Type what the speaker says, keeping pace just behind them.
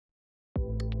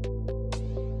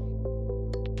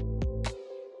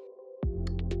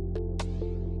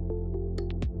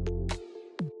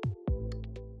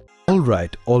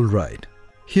Alright.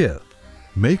 Here,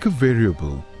 make a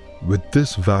variable with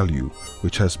this value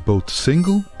which has both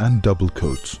single and double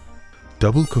quotes.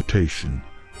 Double quotation,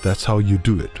 that's how you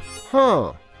do it.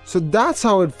 Huh, so that's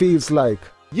how it feels like.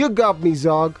 You got me,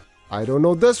 Zog. I don't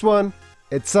know this one.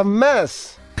 It's a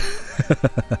mess.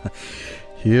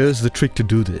 Here's the trick to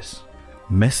do this.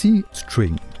 Messy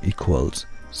string equals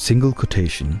single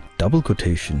quotation, double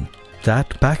quotation, that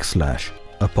backslash,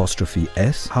 apostrophe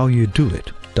s, how you do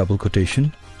it. Double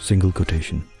quotation, single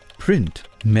quotation. Print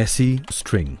messy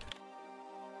string.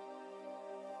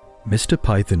 Mr.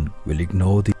 Python will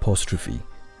ignore the apostrophe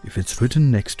if it's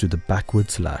written next to the backward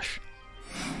slash.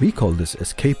 We call this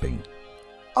escaping.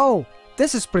 Oh,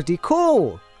 this is pretty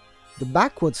cool. The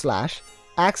backward slash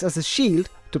acts as a shield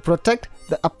to protect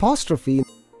the apostrophe